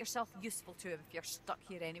to make yourself useful to him if you're stuck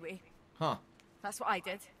here anyway. Huh. That's what I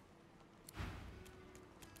did.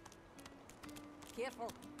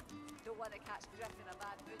 Careful. Don't want to catch Griff in a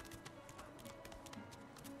bad mood.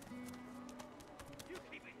 You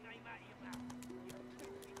keep his name out of your mouth.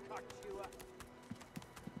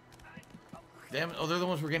 Them, oh, they're the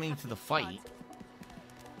ones we're getting into the fight.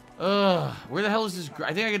 Where the hell is this?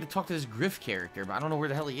 I think I get to talk to this Griff character, but I don't know where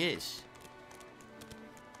the hell he is.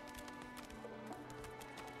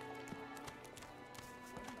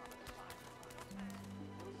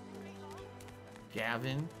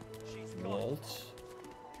 Gavin, Walt.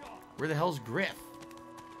 Where the hell's Griff?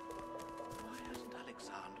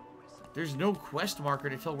 There's no quest marker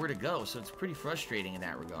to tell where to go, so it's pretty frustrating in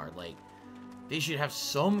that regard. Like, they should have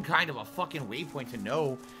some kind of a fucking waypoint to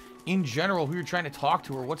know, in general, who you're trying to talk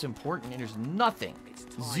to or what's important, and there's nothing.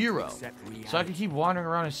 Zero. So I can keep wandering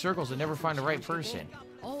around in circles and never find the right person.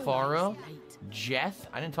 Farah, Jeth.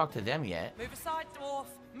 I didn't talk to them yet. Move aside, dwarf.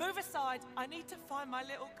 Move aside. I need to find my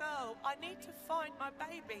little girl. I need to find my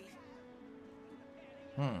baby.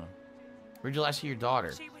 Where'd you last see your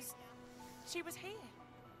daughter? She was here.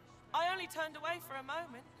 I only turned away for a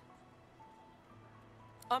moment.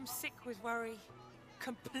 I'm sick with worry.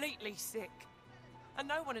 Completely sick. And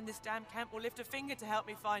no one in this damn camp will lift a finger to help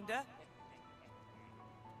me find her.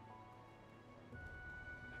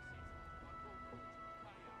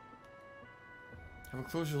 Have a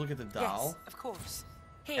closer look at the doll. Yes, of course.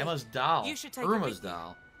 Here, Emma's doll. You should take Irma's her with doll.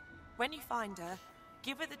 You. When you find her,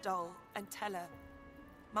 give her the doll and tell her,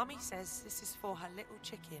 Mummy says this is for her little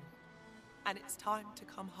chicken, and it's time to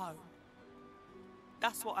come home.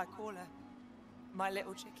 That's what I call her. My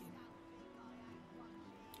little chicken.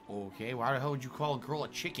 Okay, why the hell would you call a girl a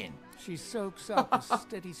chicken? She soaks up a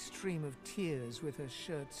steady stream of tears with her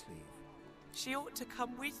shirt sleeve. She ought to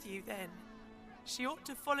come with you then. She ought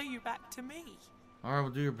to follow you back to me. All right,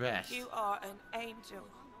 we'll do your best. You are an angel.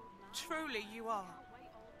 Truly you are.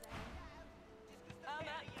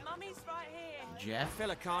 Mummy's right here. Jeff?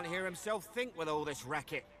 Fella can't hear himself think with all this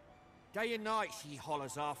racket. Day and night she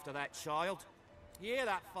hollers after that child. You hear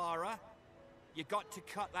that, Farah? You got to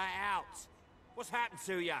cut that out. What's happened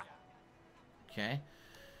to ya? Okay.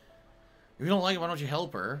 If you don't like it, why don't you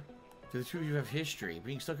help her? Do the two of you have history?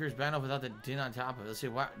 Being stuck here is bad enough without the din on top of it. Let's say,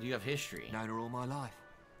 what? Do you have history? Known her all my life.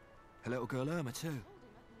 Her little girl Irma, too.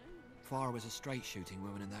 Farah was a straight shooting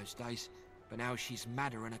woman in those days, but now she's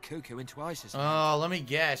madder than a cuckoo into ISIS. Oh, let me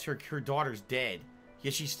guess. Her daughter's dead.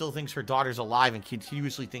 Yet she still thinks her daughter's alive and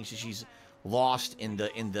continuously thinks that she's lost in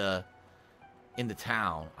the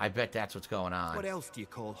town. I bet that's what's going on. What else do you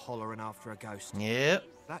call hollering after a ghost? Yep.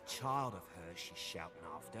 That child of hers she's shouting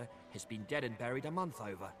after has been dead and buried a month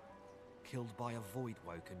over. Killed by a void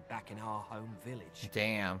woken back in our home village.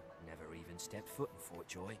 Damn. Never even stepped foot in Fort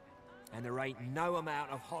Joy. And there ain't no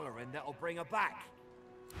amount of hollering that'll bring her back.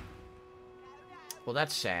 Well,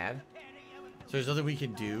 that's sad. So there's nothing we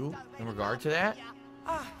can do in regard to that?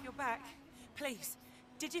 Ah, you're back. Please,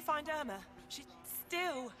 did you find Irma? She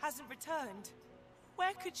still hasn't returned.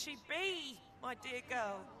 Where could she be, my dear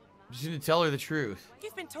girl? You just need to tell her the truth.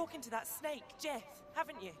 You've been talking to that snake, Jeth,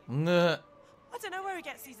 haven't you? Nah. I don't know where he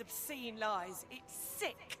gets these obscene lies. It's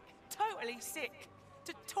sick. Totally sick.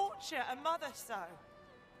 To torture a mother so.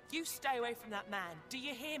 You stay away from that man. Do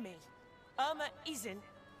you hear me? Irma isn't.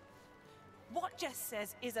 What Jess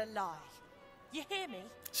says is a lie. You hear me?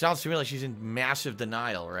 Sounds to me like she's in massive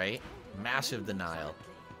denial, right? Massive denial.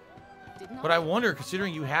 But I wonder,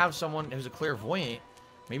 considering you have someone who's a clairvoyant,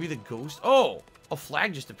 maybe the ghost... Oh! A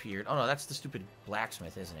flag just appeared. Oh, no, that's the stupid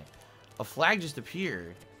blacksmith, isn't it? A flag just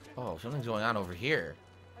appeared. Oh, something's going on over here.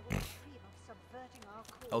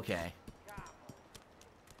 Okay.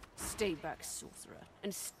 Stay back, sorcerer,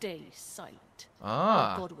 and stay silent.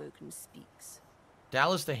 Ah. Godwoken speaks.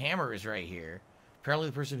 Dallas the Hammer is right here. Apparently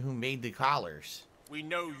the person who made the collars. We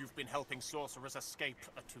know you've been helping sorcerers escape,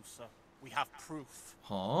 Atusa. We have proof.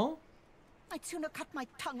 Huh? I'd sooner cut my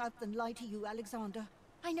tongue out than lie to you, Alexander.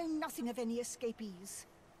 I know nothing of any escapees.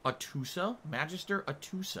 Atusa? Magister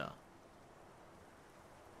Atusa.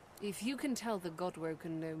 If you can tell the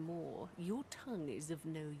Godwoken no more, your tongue is of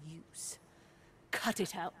no use. Cut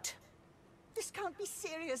it out. This can't be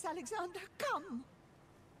serious, Alexander. Come.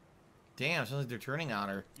 Damn, sounds like they're turning on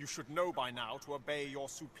her. You should know by now to obey your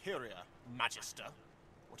superior, Magister,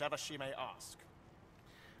 whatever she may ask.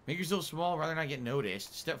 Make yourself small rather than not get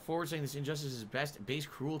noticed. Step forward saying this injustice is best, base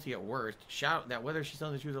cruelty at worst. Shout that whether she's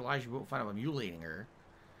telling the truth or lies, you won't find out by mutilating her.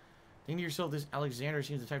 Think to yourself, this Alexander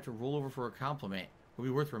seems the type to roll over for a compliment. Would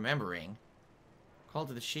be worth remembering. Call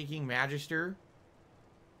to the shaking Magister.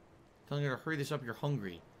 Telling her to hurry this up, you're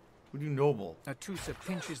hungry. Would you noble? Atusa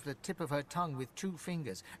pinches the tip of her tongue with 2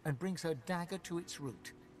 fingers and brings her dagger to its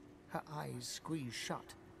root. Her eyes squeeze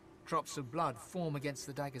shut. Drops of blood form against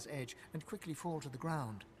the dagger's edge and quickly fall to the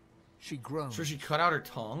ground. She groans. So she cut out her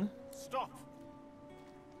tongue? Stop!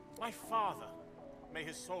 My father, may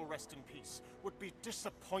his soul rest in peace, would be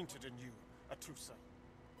disappointed in you, Atusa.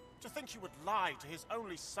 To think you would lie to his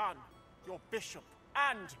only son, your bishop,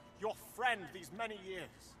 and your friend these many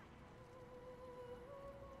years.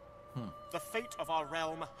 The fate of our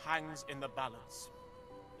realm hangs in the balance.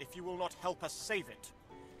 If you will not help us save it,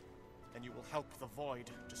 then you will help the Void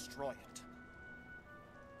destroy it.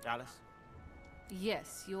 Dallas?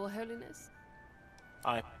 Yes, Your Holiness?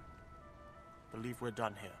 I believe we're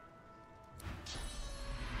done here.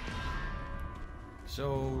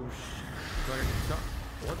 So...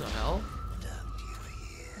 What the hell?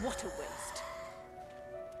 What a waste.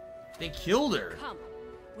 They killed her. Come,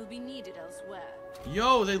 we'll be needed elsewhere.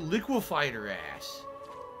 Yo, they liquefied her ass.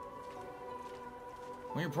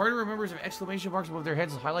 When your party members have exclamation marks above their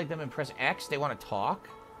heads, highlight them and press X. They want to talk.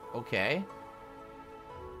 Okay.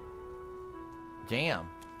 Damn.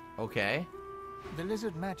 Okay. The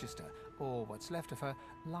lizard magister, or what's left of her,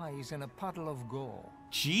 lies in a puddle of gore.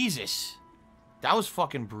 Jesus. That was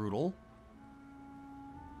fucking brutal.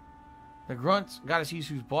 The grunts gotta see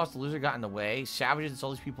whose boss the lizard got in the way. Savages, that's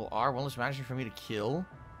all these people are. One less magister for me to kill.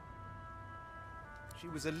 She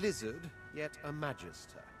was a lizard, yet a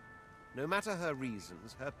magister. No matter her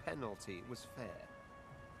reasons, her penalty was fair.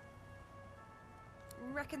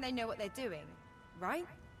 Reckon they know what they're doing, right?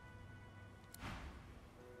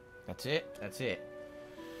 That's it. That's it.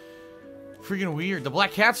 Freaking weird. The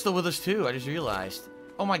black cat's still with us too. I just realized.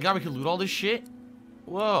 Oh my god, we could loot all this shit?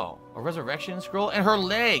 Whoa. A resurrection scroll? And her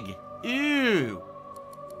leg. Ew.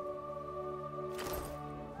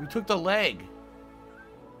 We took the leg.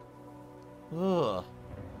 Ugh.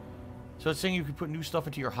 So it's saying you can put new stuff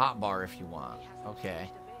into your hotbar if you want. Okay.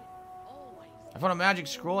 I found a magic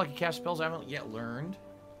scroll. I can cast spells I haven't yet learned.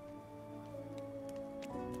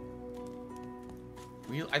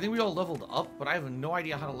 I think we all leveled up, but I have no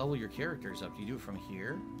idea how to level your characters up. Do you do it from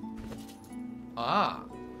here? Ah.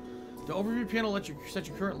 The overview panel lets you set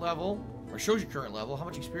your current level, or shows your current level, how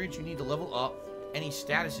much experience you need to level up, any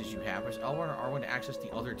statuses you have. Press L1 or R1 to access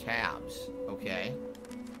the other tabs. Okay.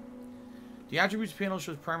 The attributes panel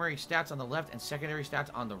shows primary stats on the left and secondary stats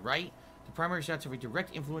on the right. The primary stats have a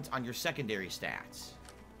direct influence on your secondary stats.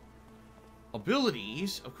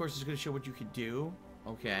 Abilities, of course, is going to show what you can do.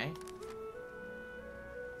 Okay.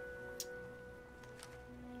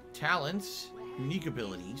 Talents, unique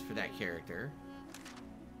abilities for that character.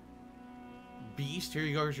 Beast, here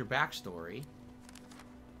you go, here's your backstory.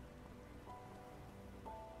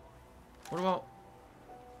 What about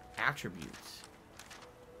attributes?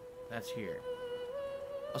 That's here.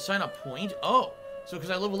 Assign a point? Oh! So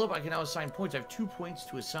because I leveled up, I can now assign points. I have 2 points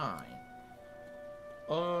to assign.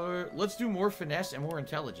 Let's do more finesse and more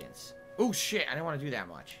intelligence. Oh shit, I didn't want to do that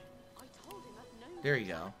much. There you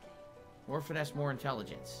go. More finesse, more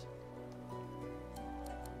intelligence.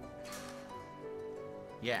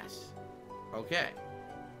 Yes. Okay.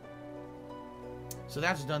 So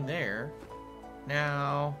that's done there.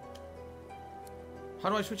 Now, how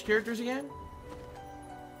do I switch characters again?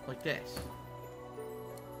 Like this.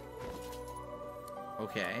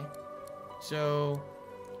 Okay. So,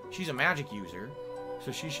 she's a magic user.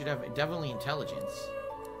 So she should have definitely intelligence.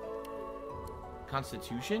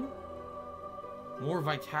 Constitution? More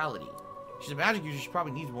vitality. She's a magic user, she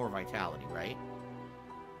probably needs more vitality, right?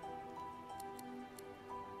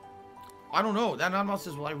 I don't know. That non-boss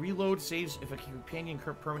says, will I reload saves if a companion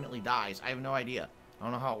permanently dies? I have no idea. I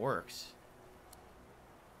don't know how it works.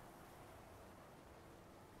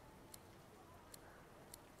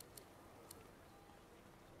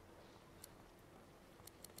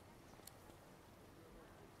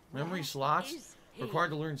 Memory slots required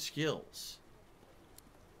to learn skills.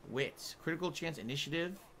 Wits. Critical chance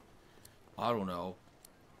initiative. I don't know.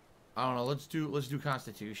 I don't know. Let's do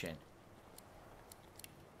Constitution.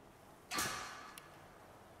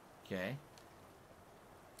 Okay.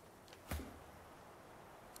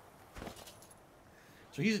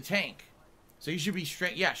 So he's a tank. So he should be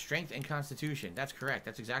strength. Yeah, strength and Constitution. That's correct.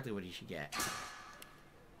 That's exactly what he should get.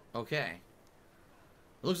 Okay.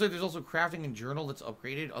 It looks like there's also crafting and journal that's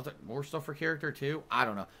upgraded. More stuff for character too. I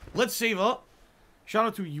don't know. Let's save up. Shout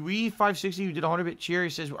out to Yui560 who did a 100-bit cheer. He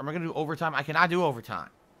says, am I going to do overtime? I cannot do overtime.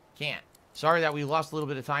 Can't. Sorry that we lost a little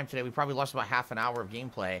bit of time today. We probably lost about half an hour of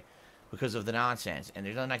gameplay because of the nonsense. And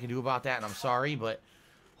there's nothing I can do about that, and I'm sorry. But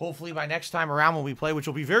hopefully by next time around when we play, which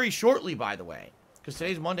will be very shortly, by the way. Because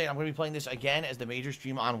today's Monday, and I'm going to be playing this again as the major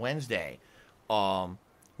stream on Wednesday.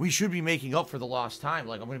 We should be making up for the lost time.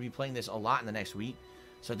 Like, I'm going to be playing this a lot in the next week.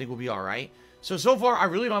 So I think we'll be alright. So far, I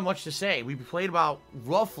really don't have much to say. We played about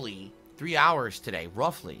roughly 3 hours today.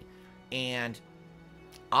 Roughly. And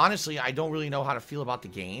honestly, I don't really know how to feel about the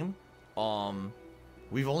game.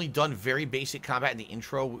 We've only done very basic combat in the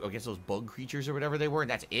intro against those bug creatures or whatever they were,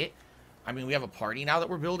 and that's it. I mean, we have a party now that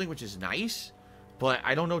we're building, which is nice. But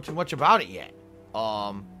I don't know too much about it yet.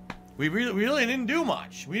 We really didn't do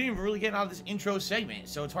much. We didn't even really get out of this intro segment.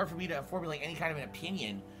 So it's hard for me to formulate any kind of an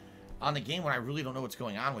opinion on the game when I really don't know what's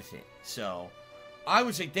going on with it. So I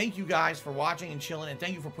would say thank you guys for watching and chilling, and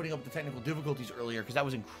thank you for putting up the technical difficulties earlier, because that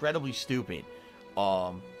was incredibly stupid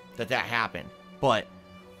that happened. But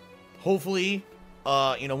hopefully,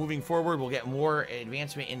 you know, moving forward, we'll get more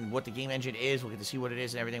advancement in what the game engine is. We'll get to see what it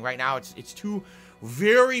is and everything. Right now, it's too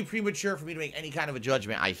very premature for me to make any kind of a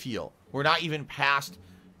judgment, I feel. We're not even past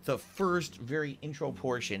the first very intro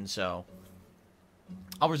portion, so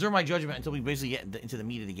I'll reserve my judgment until we basically get into the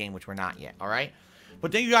meat of the game, which we're not yet, alright?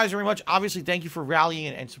 But thank you guys very much. Obviously, thank you for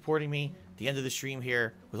rallying and supporting me at the end of the stream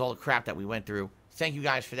here with all the crap that we went through. Thank you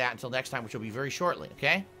guys for that. Until next time, which will be very shortly,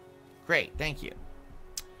 okay? Great. Thank you.